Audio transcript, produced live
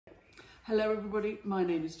Hello everybody, my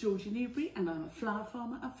name is Georgie Newbery and I'm a flower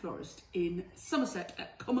farmer and florist in Somerset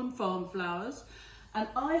at Common Farm Flowers, and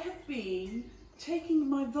I have been taking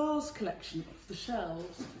my vase collection off the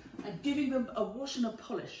shelves and giving them a wash and a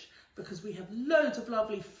polish because we have loads of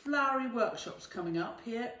lovely flowery workshops coming up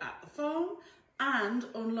here at the farm and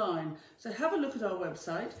online. So have a look at our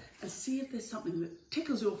website and see if there's something that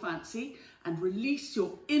tickles your fancy and release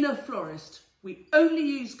your inner florist. We only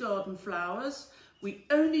use garden flowers. We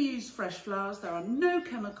only use fresh flowers. There are no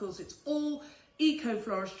chemicals. It's all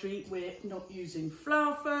eco-floristry. We're not using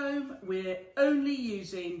flower foam. We're only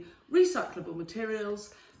using recyclable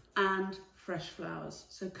materials and fresh flowers.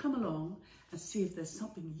 So come along and see if there's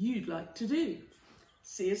something you'd like to do.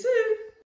 See you soon.